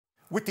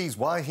Witi's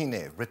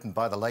Wāhine, written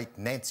by the late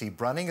Nancy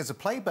Brunning, is a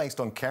play based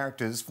on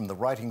characters from the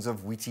writings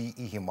of Witi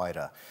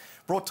Ihimaera.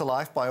 Brought to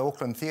life by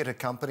Auckland Theatre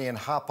Company and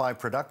Hapai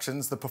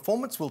Productions, the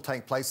performance will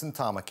take place in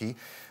Tāmaki,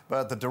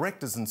 but the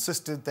directors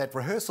insisted that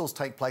rehearsals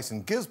take place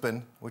in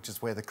Gisborne, which is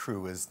where the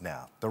crew is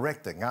now.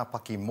 Director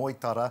Ngāpaki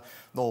Moitara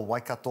no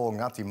Waikato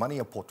Ngāti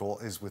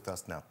Maniapoto is with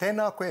us now.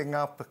 Tēnā koe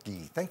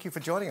Ngāpaki, thank you for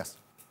joining us.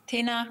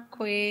 Tēnā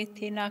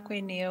koe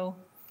Neil.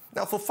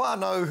 Now, for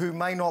whānau who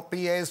may not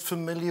be as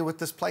familiar with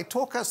this play,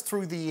 talk us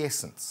through the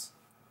essence.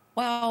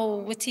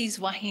 Well, Witi's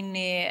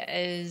Wāhine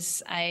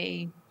is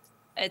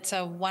it's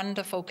a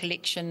wonderful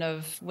collection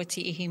of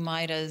Witi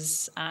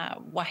Ihimaera's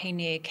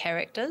wahine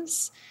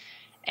characters,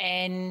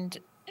 and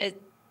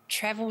it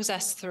travels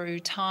us through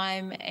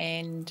time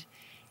and,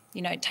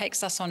 you know,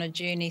 takes us on a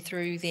journey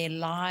through their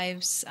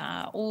lives,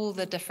 all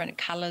the different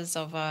colours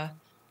of a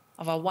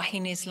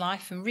wahine's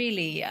life, and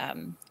really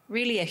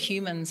a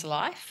human's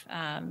life.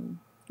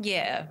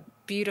 Yeah,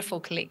 beautiful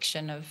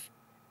collection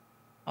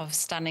of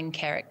stunning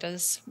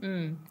characters.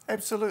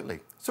 Absolutely.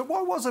 So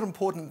why was it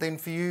important then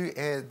for you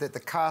that the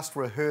cast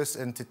rehearse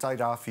in Te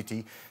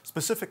Tairāwhiti,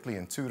 specifically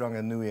in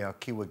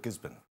Tūranganui-a-Kiwa,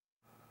 Gisborne?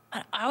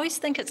 I always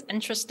think it's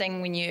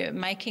interesting when you're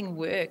making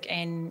work,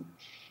 and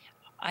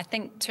I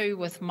think too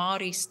with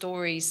Māori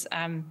stories,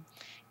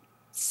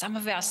 some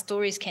of our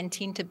stories can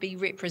tend to be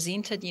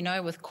represented, you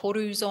know, with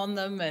korus on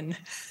them, and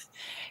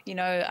you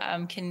know,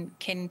 can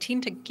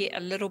tend to get a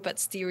little bit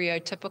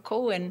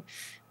stereotypical. And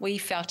we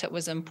felt it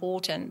was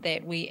important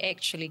that we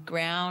actually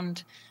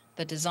ground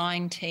the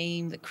design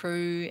team, the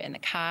crew, and the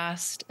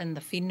cast in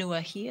the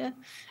whenua here,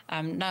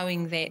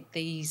 knowing that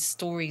these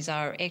stories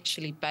are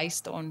actually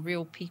based on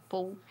real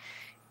people,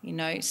 you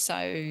know.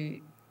 So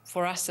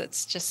for us,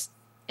 it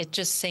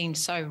just seemed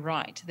so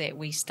right that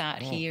we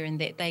start here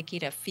and that they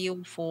get a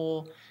feel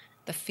for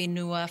the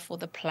whenua, for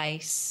the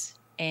place,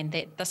 and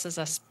that this is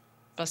a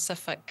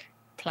specific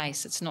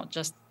place. It's not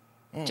just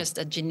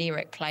a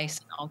generic place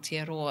in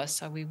Aotearoa.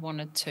 So we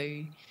wanted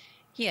to,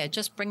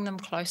 just bring them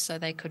close so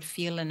they could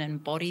feel and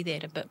embody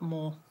that a bit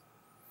more.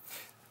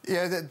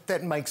 Yeah,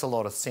 that makes a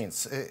lot of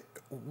sense.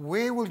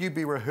 Where will you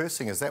be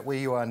rehearsing? Is that where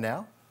you are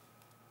now?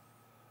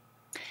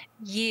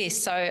 Yes,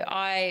 so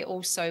I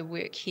also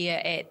work here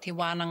at Te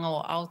Wānanga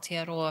o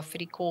Aotearoa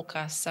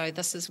Whirikoka, so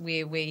this is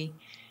where we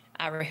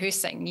are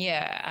rehearsing.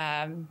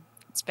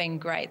 It's been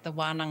great. The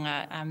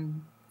Wānanga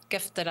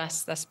gifted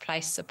us this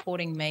place,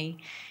 supporting me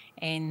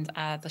and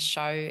the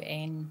show,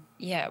 and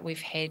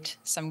we've had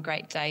some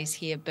great days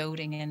here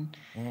building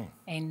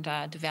and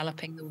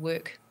developing the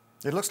work.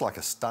 It looks like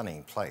a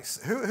stunning place.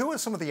 Who are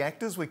some of the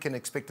actors we can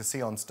expect to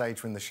see on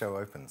stage when the show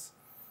opens?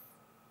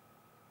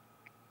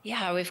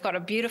 Yeah, we've got a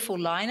beautiful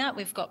lineup.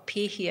 We've got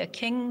Pēhia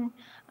King,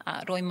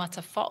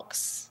 Roimata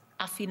Fox,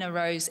 Awhina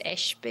Rose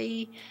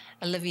Ashby,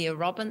 Olivia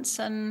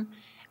Robinson.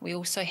 We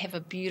also have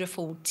a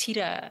beautiful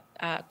tira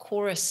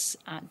chorus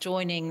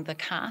joining the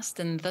cast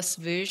in this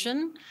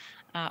version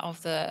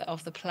of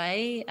the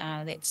play.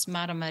 That's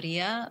Mara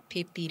Maria,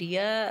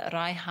 Pepiria,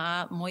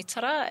 Raiha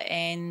Moitara,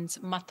 and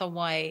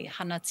Matawai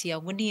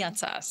Hanatia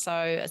Winiata.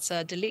 So it's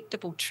a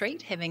delectable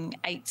treat having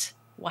 8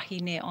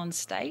 wahine on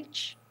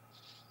stage.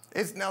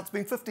 Now, it's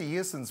been 50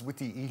 years since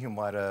Witi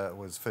Ihimaera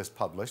was first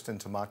published, and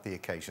to mark the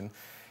occasion,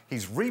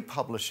 he's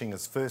republishing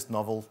his first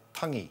novel,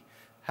 Tangi.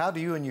 How do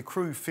you and your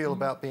crew feel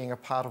about being a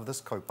part of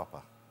this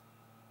kaupapa?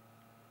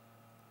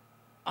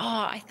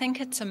 Oh, I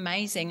think it's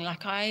amazing.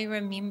 Like, I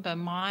remember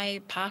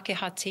my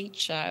Pākehā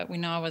teacher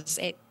when I was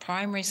at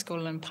primary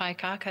school in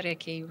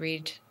Paikakariki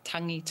read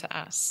Tangi to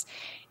us.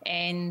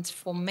 And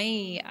for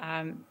me,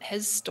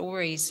 his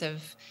stories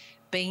have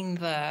been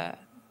the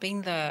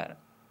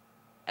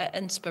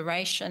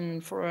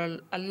inspiration for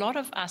a lot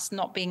of us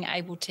not being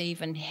able to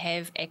even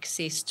have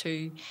access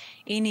to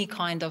any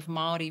kind of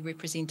Māori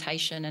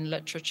representation in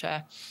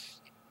literature,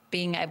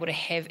 being able to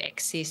have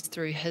access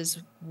through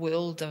his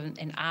world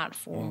and art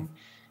form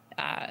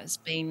has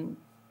been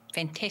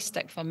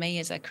fantastic for me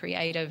as a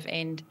creative,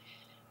 and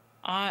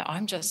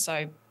I'm just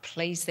so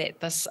pleased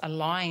that this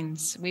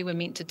aligns. We were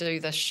meant to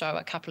do this show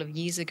a couple of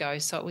years ago,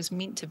 so it was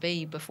meant to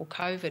be before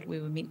COVID. We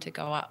were meant to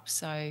go up,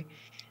 so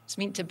it's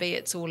meant to be.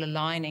 It's all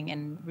aligning,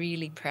 and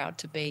really proud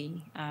to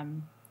be,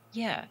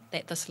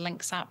 that this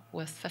links up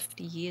with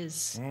 50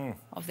 years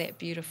of that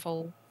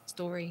beautiful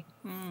story.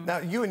 Now,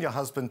 you and your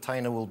husband,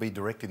 Taina, will be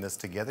directing this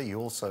together. You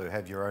also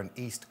have your own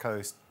East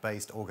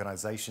Coast-based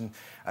organisation,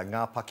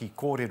 Ngāpaki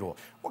Kōrero.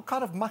 What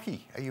kind of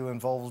mahi are you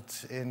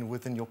involved in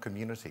within your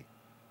community?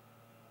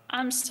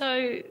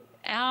 So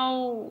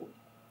our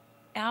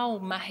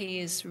mahi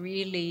is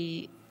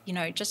really, you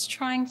know, just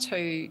trying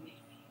to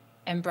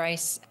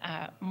embrace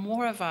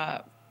more of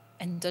a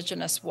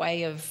Indigenous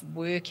way of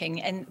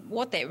working. And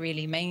what that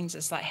really means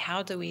is, like,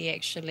 how do we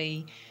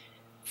actually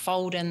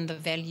fold in the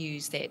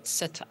values that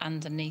sit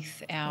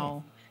underneath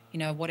our, you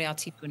know, what our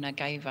tipuna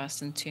gave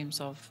us in terms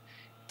of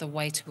the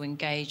way to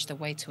engage, the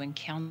way to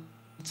encounter.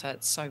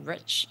 It's so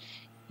rich,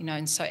 you know,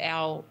 and so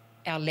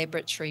our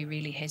laboratory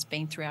really has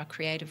been through our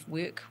creative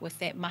work with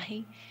that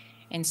mahi.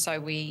 And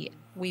so we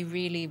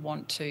really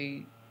want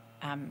to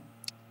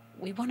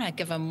we want to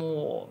give a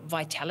more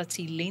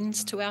vitality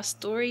lens to our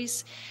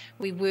stories.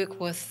 We work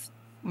with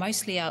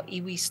mostly our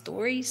iwi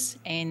stories,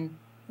 and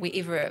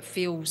wherever it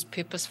feels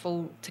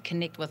purposeful to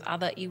connect with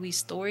other iwi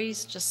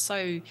stories, just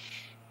so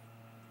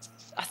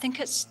I think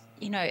it's,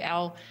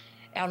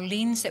 our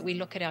lens that we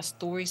look at our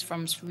stories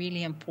from is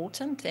really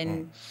important,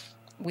 and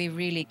we're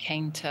really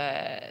keen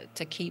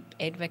to keep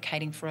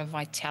advocating for a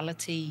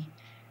vitality,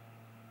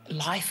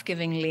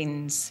 life-giving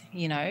lens,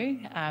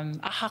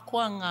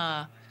 ahakoa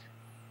ngā,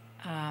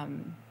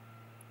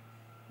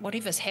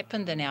 whatever's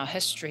happened in our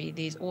history,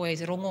 there's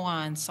always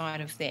rongoa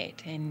inside of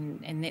that,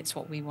 and that's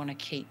what we want to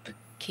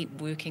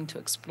keep working to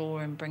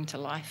explore and bring to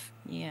life.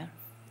 Yeah.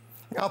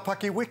 Ngā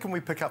Paki, where can we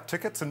pick up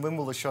tickets and when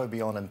will the show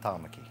be on in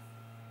Tāmaki?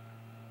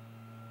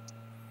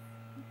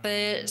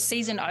 The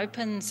season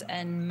opens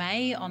in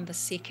May on the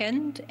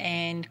 2nd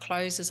and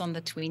closes on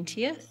the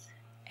 20th.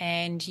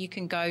 And you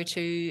can go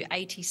to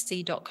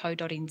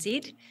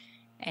atc.co.nz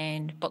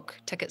and book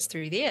tickets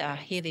through there. I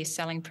hear they're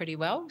selling pretty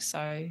well,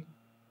 so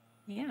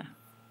yeah.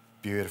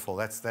 Beautiful.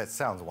 That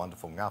sounds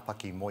wonderful. Ngā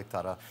Paki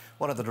Moitara,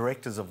 one of the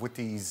directors of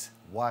Witi's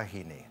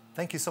Wāhine.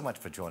 Thank you so much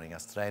for joining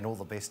us today, and all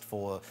the best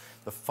for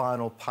the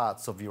final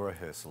parts of your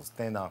rehearsals.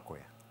 Tēnā koe.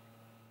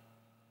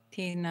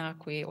 Tēnā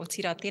koe. O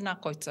tira, tēnā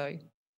koutou.